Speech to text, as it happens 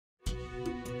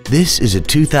This is a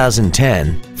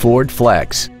 2010 Ford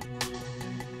Flex.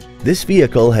 This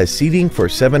vehicle has seating for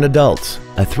 7 adults,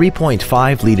 a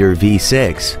 3.5-liter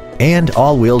V6, and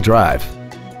all-wheel drive.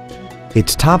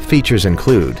 Its top features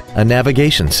include a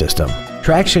navigation system,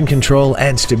 traction control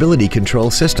and stability control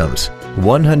systems,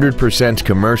 100%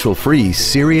 commercial-free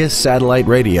Sirius satellite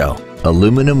radio,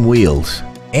 aluminum wheels,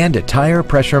 and a tire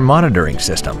pressure monitoring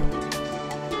system.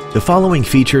 The following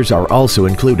features are also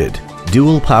included: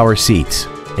 dual power seats,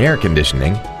 air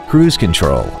conditioning, cruise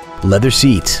control, leather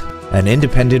seats, an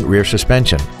independent rear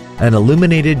suspension, an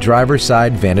illuminated driver's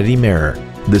side vanity mirror,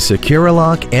 the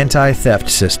Securalock anti-theft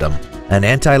system, an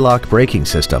anti-lock braking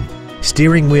system,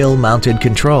 steering wheel mounted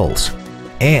controls,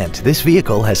 and this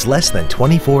vehicle has less than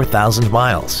 24,000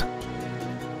 miles.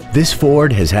 This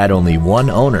Ford has had only one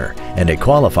owner and it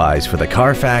qualifies for the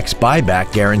Carfax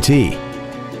buyback guarantee.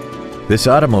 This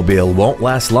automobile won't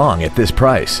last long at this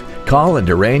price. Call and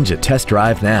arrange a test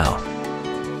drive now.